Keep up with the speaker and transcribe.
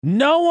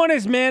No one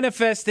is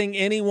manifesting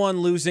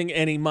anyone losing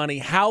any money.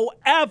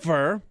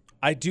 However,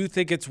 I do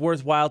think it's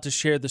worthwhile to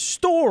share the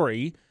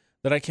story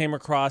that I came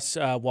across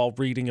while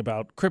reading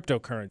about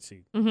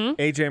cryptocurrency.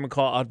 AJ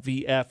McCall on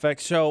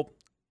VFX. So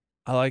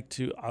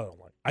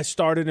I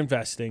started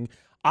investing.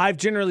 I've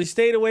generally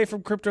stayed away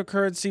from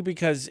cryptocurrency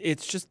because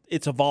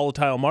it's a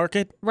volatile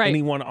market. Right.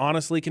 Anyone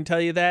honestly can tell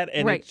you that.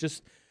 And right. it's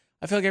just,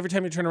 I feel like every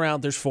time you turn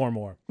around, there's 4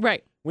 more.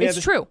 Right.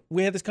 It's true.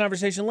 We had this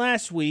conversation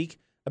last week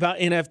about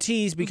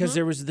NFTs because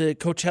there was the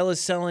Coachella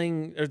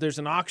selling, or there's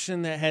an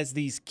auction that has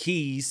these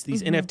keys,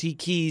 these NFT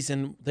keys,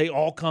 and they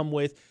all come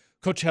with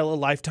Coachella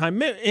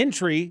lifetime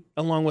entry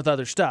along with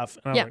other stuff.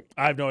 And I'm like,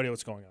 I have no idea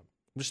what's going on.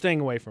 I'm just staying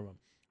away from them.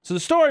 So the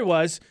story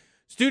was,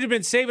 this dude had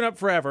been saving up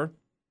forever,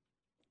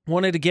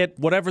 wanted to get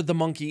whatever the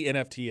monkey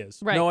NFT is.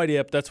 Right. No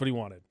idea, but that's what he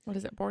wanted. What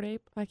is it, Bored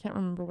Ape? I can't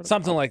remember what it's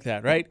Something called. like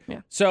that, right?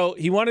 Yeah. So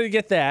he wanted to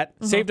get that,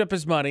 saved up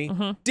his money,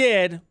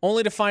 did,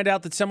 only to find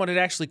out that someone had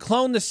actually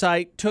cloned the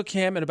site, took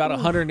him and about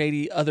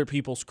 180 other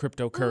people's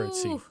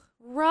cryptocurrency. Ooh,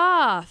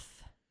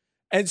 rough.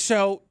 And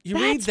so you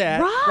read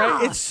that, rough.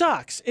 right? It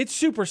sucks. It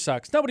super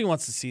sucks. Nobody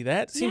wants to see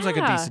that. Seems like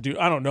a decent dude.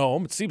 I don't know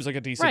him. It seems like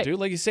a decent dude.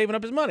 Like he's saving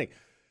up his money.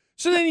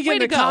 So then you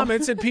get in the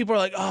comments and people are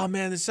like, oh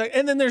man, this sucks.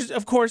 And then there's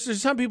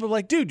some people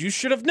like, dude, you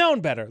should have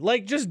known better.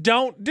 Like, just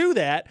don't do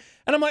that.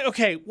 And I'm like,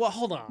 okay, well,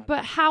 hold on.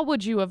 But how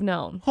would you have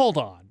known? Hold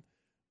on.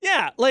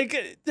 Yeah,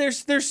 like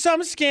there's some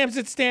scams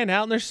that stand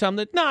out and there's some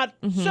that not.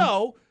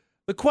 So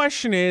the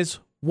question is,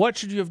 what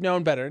should you have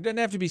known better? It doesn't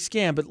have to be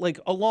scam, but like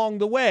along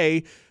the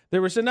way,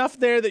 there was enough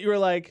there that you were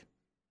like,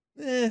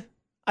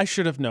 I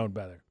should have known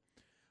better.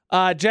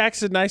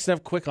 Jackson, nice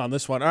enough, quick on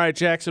this one. All right,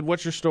 Jackson,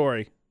 what's your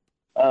story?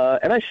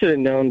 And I should have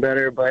known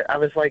better, but I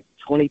was like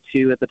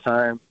 22 at the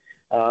time.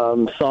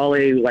 Saw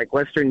a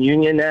Western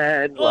Union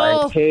ad,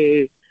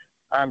 hey,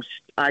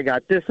 I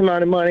got this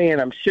amount of money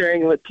and I'm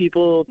sharing with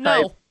people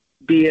type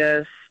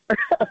BS.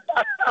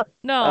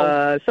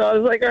 No. So I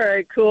was like, all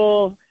right,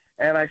 cool.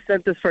 And I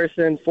sent this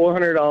person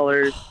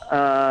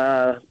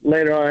 $400.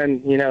 Later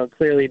on,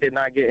 clearly did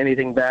not get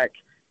anything back.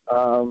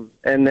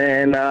 And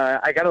then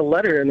I got a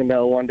letter in the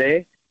mail one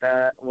day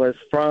that was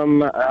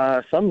from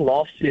some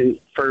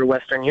lawsuit for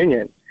Western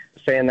Union,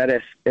 saying that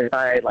if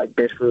I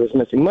basically was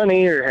missing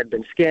money or had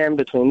been scammed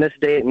between this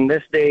date and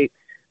this date,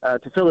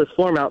 to fill this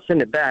form out,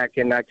 send it back,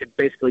 and I could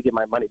basically get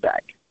my money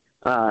back.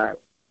 I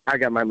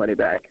got my money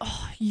back.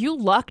 Oh, you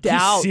lucked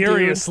out,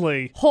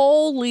 Seriously. Dude.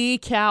 Holy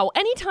cow.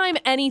 Anytime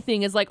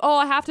anything is like,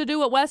 I have to do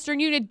what Western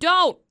Union,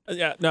 don't.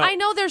 Yeah, no. I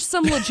know there's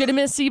some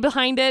legitimacy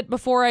behind it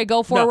before I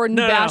go forward and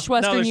bash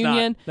Western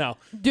Union. No.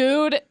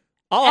 Dude.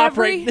 I'll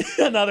operate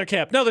another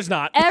camp. No, there's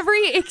not.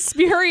 Every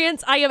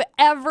experience I have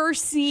ever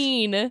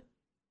seen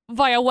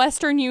via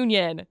Western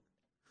Union,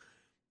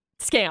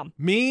 scam.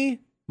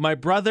 Me, my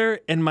brother,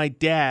 and my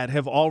dad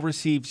have all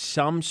received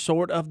some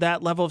sort of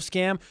that level of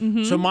scam.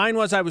 So mine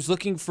was, I was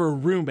looking for a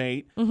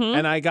roommate,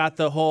 and I got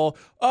the whole,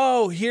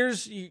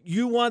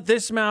 you want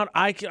this amount,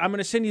 I'm going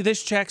to send you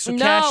this check, so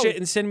cash it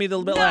and send me the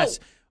little bit less.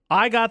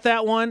 I got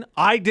that one.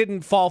 I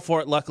didn't fall for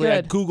it, luckily.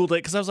 Good. I Googled it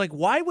because I was like,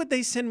 why would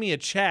they send me a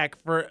check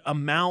for an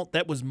amount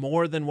that was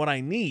more than what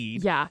I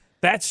need? Yeah.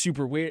 That's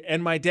super weird.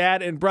 And my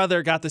dad and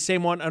brother got the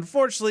same one.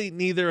 Unfortunately,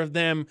 neither of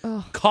them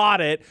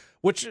caught it,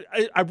 which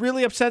I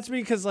really upsets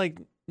me because,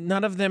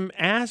 none of them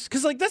asked.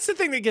 Because, that's the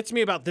thing that gets me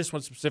about this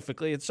one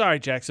specifically. And sorry,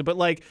 Jackson, but,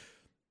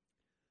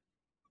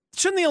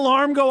 shouldn't the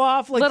alarm go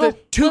off? The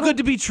too good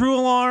to be true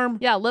alarm?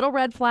 Yeah, little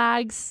red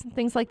flags,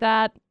 things like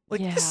that.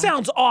 This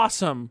sounds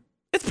awesome.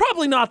 It's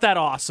probably not that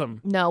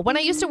awesome. No. When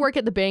I used to work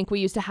at the bank, we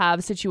used to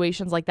have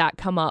situations like that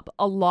come up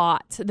a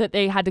lot, that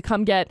they had to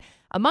come get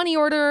a money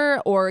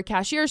order or a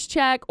cashier's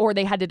check, or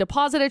they had to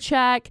deposit a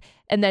check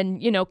and then,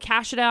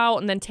 cash it out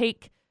and then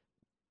take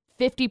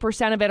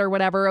 50% of it or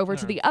whatever over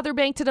to the other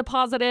bank to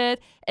deposit it.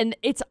 And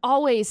it's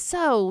always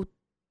so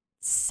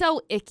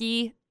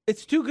icky.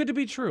 It's too good to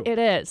be true. It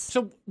is.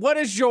 So what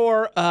is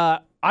your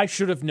I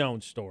should have known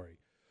story?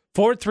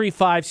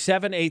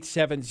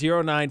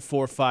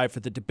 435-787-0945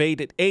 for the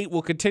debate at 8.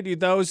 We'll continue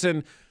those,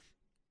 and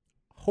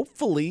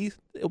hopefully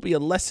it'll be a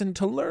lesson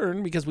to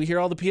learn because we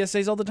hear all the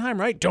PSAs all the time,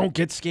 right? Don't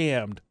get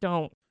scammed.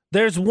 Don't.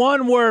 There's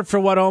one word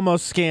for what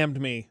almost scammed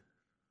me.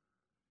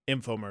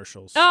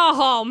 Infomercials.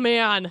 Oh,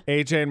 man.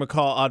 AJ and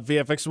McCall on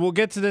VFX. We'll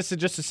get to this in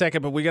just a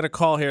second, but we got a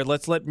call here.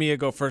 Let's let Mia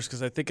go first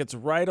because I think it's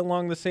right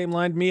along the same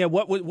line. Mia,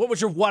 what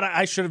was your what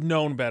I should have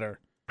known better?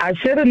 I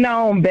should have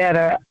known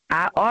better.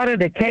 I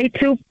ordered the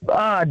K2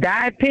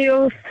 diet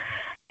pills,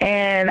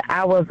 and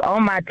I was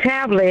on my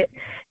tablet,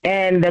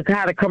 and the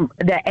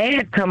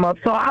ad come up,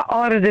 so I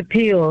ordered the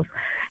pills,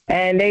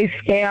 and they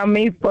scammed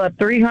me for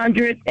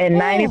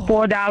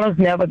 $394.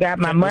 Never got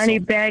my money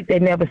back. They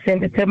never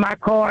sent it to my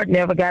card.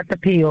 Never got the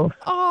pills.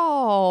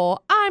 Oh,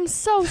 I'm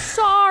so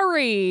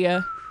sorry.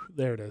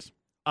 There it is.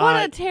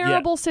 What a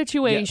terrible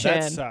situation. Yeah,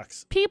 that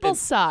sucks. People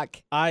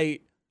suck. I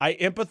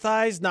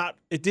empathize.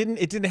 It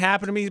didn't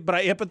happen to me, but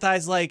I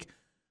empathize.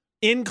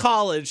 In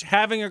college,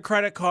 having a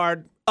credit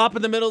card up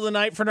in the middle of the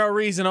night for no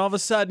reason, all of a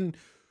sudden,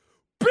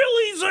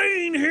 Billy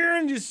Zane here,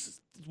 and just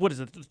what is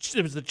it?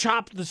 It was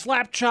the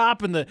slap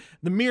chop, and the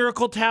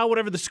miracle towel,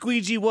 whatever the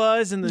squeegee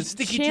was, and the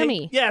sticky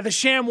tape. Yeah, the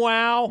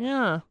ShamWow.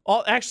 Yeah.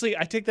 Actually,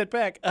 I take that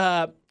back.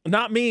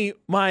 Not me.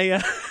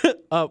 My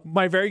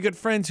my very good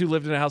friends who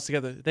lived in a house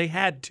together. They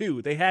had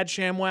two. They had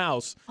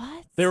ShamWows.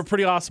 What? They were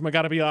pretty awesome. I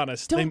got to be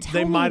honest. Don't They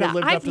tell me might have that.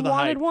 lived up to the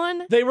hype. I've wanted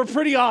one. They were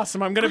pretty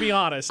awesome. I'm going to be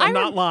honest. I'm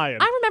not lying.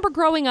 I remember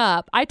growing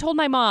up, I told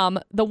my mom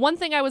the one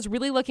thing I was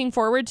really looking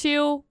forward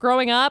to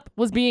growing up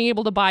was being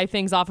able to buy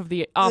things off of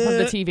the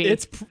TV.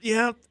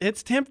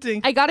 It's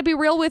tempting. I got to be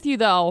real with you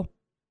though.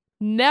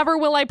 Never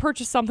will I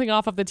purchase something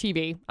off of the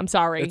TV. I'm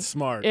sorry. It's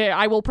smart.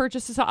 I will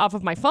purchase this off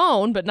of my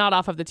phone, but not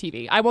off of the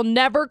TV. I will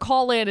never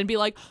call in and be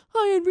like,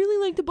 "Hi, I'd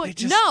really like to buy."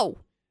 No.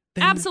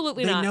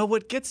 Absolutely not. They know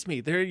what gets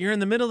me. You're in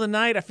the middle of the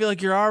night. I feel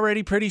like you're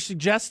already pretty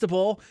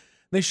suggestible.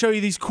 They show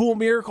you these cool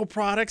miracle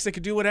products that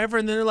could do whatever,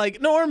 and they're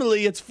like,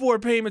 normally it's 4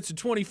 payments of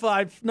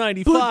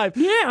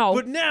 $25.95.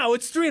 But now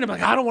it's 3, and I'm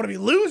like, I don't want to be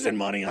losing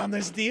money on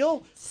this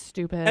deal.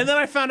 Stupid. And then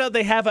I found out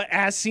they have a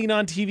as seen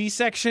on TV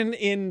section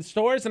in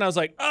stores, and I was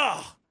like,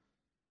 oh,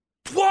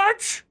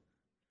 what?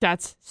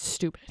 That's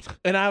stupid.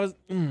 And I was,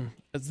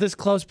 it's this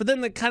close. But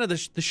then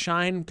the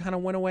shine kind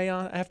of went away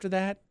after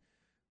that.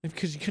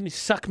 Because you couldn't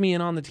suck me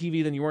in on the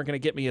TV, then you weren't going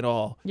to get me at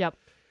all. Yep.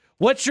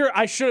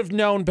 I should have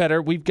known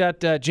better. We've got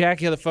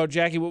Jackie on the phone.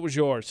 Jackie, what was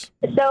yours?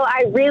 So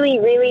I really,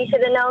 really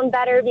should have known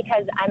better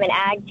because I'm an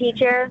ag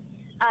teacher.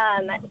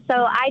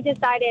 So I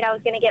decided I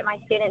was going to get my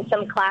students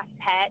some class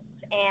pets,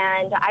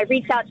 and I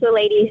reached out to a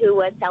lady who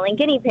was selling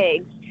guinea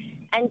pigs.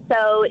 And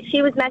so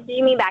she was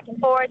messaging me back and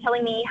forth,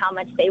 telling me how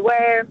much they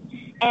were.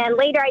 And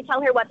later I tell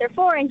her what they're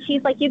for, and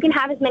she's like, you can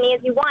have as many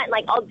as you want.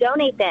 Like, I'll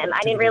donate them. I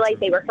didn't realize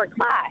they were for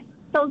class.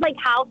 So I was like,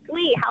 how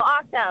sweet, how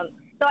awesome.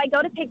 So I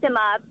go to pick them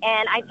up,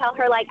 and I tell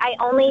her, like, I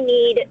only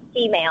need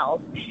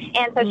females.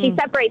 And so she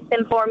separates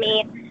them for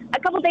me. A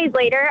couple days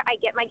later, I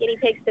get my guinea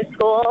pigs to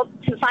school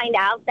to find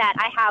out that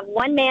I have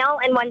 1 male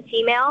and 1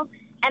 female.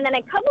 And then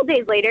a couple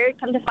days later,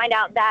 come to find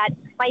out that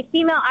my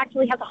female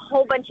actually has a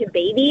whole bunch of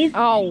babies.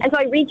 Oh. And so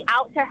I reach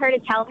out to her to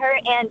tell her,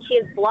 and she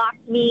has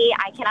blocked me.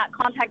 I cannot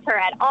contact her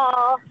at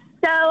all.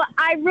 So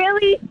I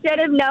really should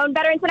have known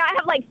better. And so now I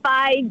have like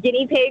 5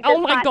 guinea pigs.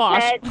 Oh my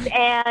gosh. Pets,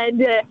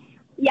 and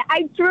yeah,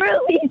 I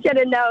truly should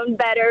have known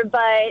better,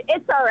 but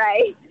it's all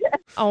right.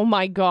 Oh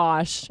my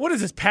gosh. What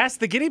is this, past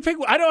the guinea pig?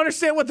 I don't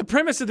understand what the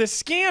premise of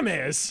this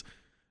scam is.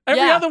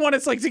 Every other one,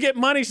 it's like to get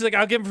money. She's like,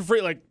 I'll give them for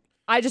free. Like,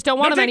 I just don't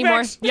want them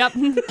anymore. Yep.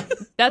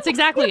 That's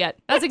exactly it.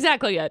 That's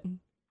exactly it.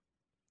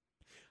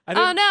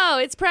 Oh no,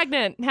 it's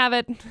pregnant. Have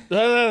it.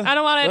 I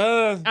don't want it.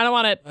 I don't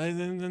want it.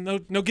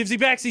 No givesy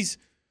backsies.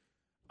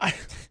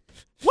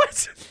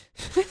 What?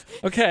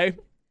 Okay.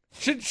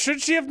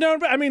 Should she have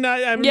known? I mean,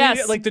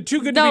 yes. Like the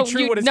too good to be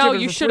true. What is no,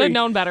 you should have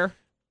known better.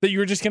 That you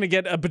were just going to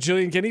get a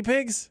bajillion guinea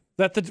pigs.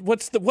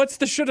 What's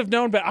the should have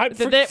known? But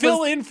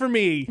fill in for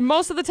me.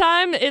 Most of the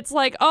time, it's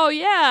like, oh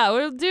yeah,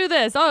 we'll do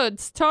this. Oh,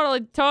 it's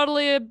totally.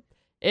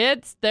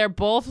 They're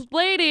both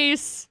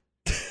ladies.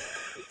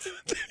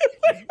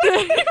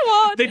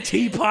 The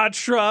teapot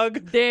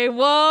shrug. They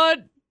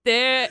won't.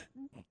 They're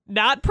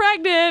not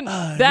pregnant.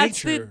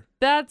 That's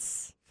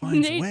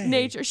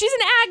nature. She's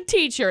an ag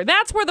teacher.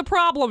 That's where the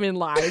problem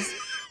lies.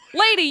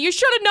 Lady, you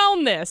should have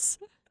known this.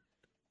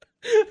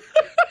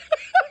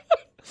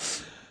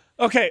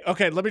 Okay.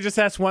 Let me just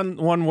ask one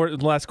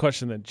last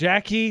question then.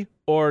 Jackie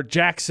or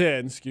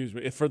Jackson? Excuse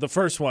me. For the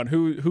first one,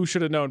 who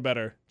should have known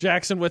better?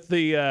 Jackson with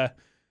the.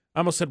 I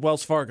almost said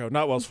Wells Fargo,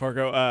 not Wells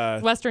Fargo.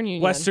 Western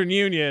Union. Western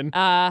Union.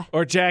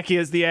 Or Jackie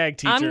as the ag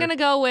teacher. I'm gonna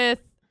go with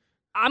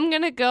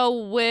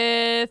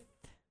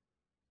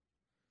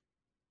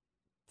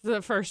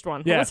the first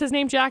one. Yeah. What's his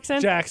name?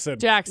 Jackson. Jackson.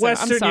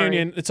 Western I'm sorry.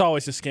 Union. It's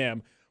always a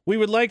scam. We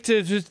would like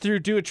to just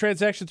do a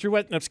transaction through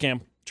scam.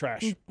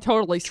 Trash.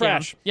 Totally scam.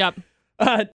 Trash. Yep.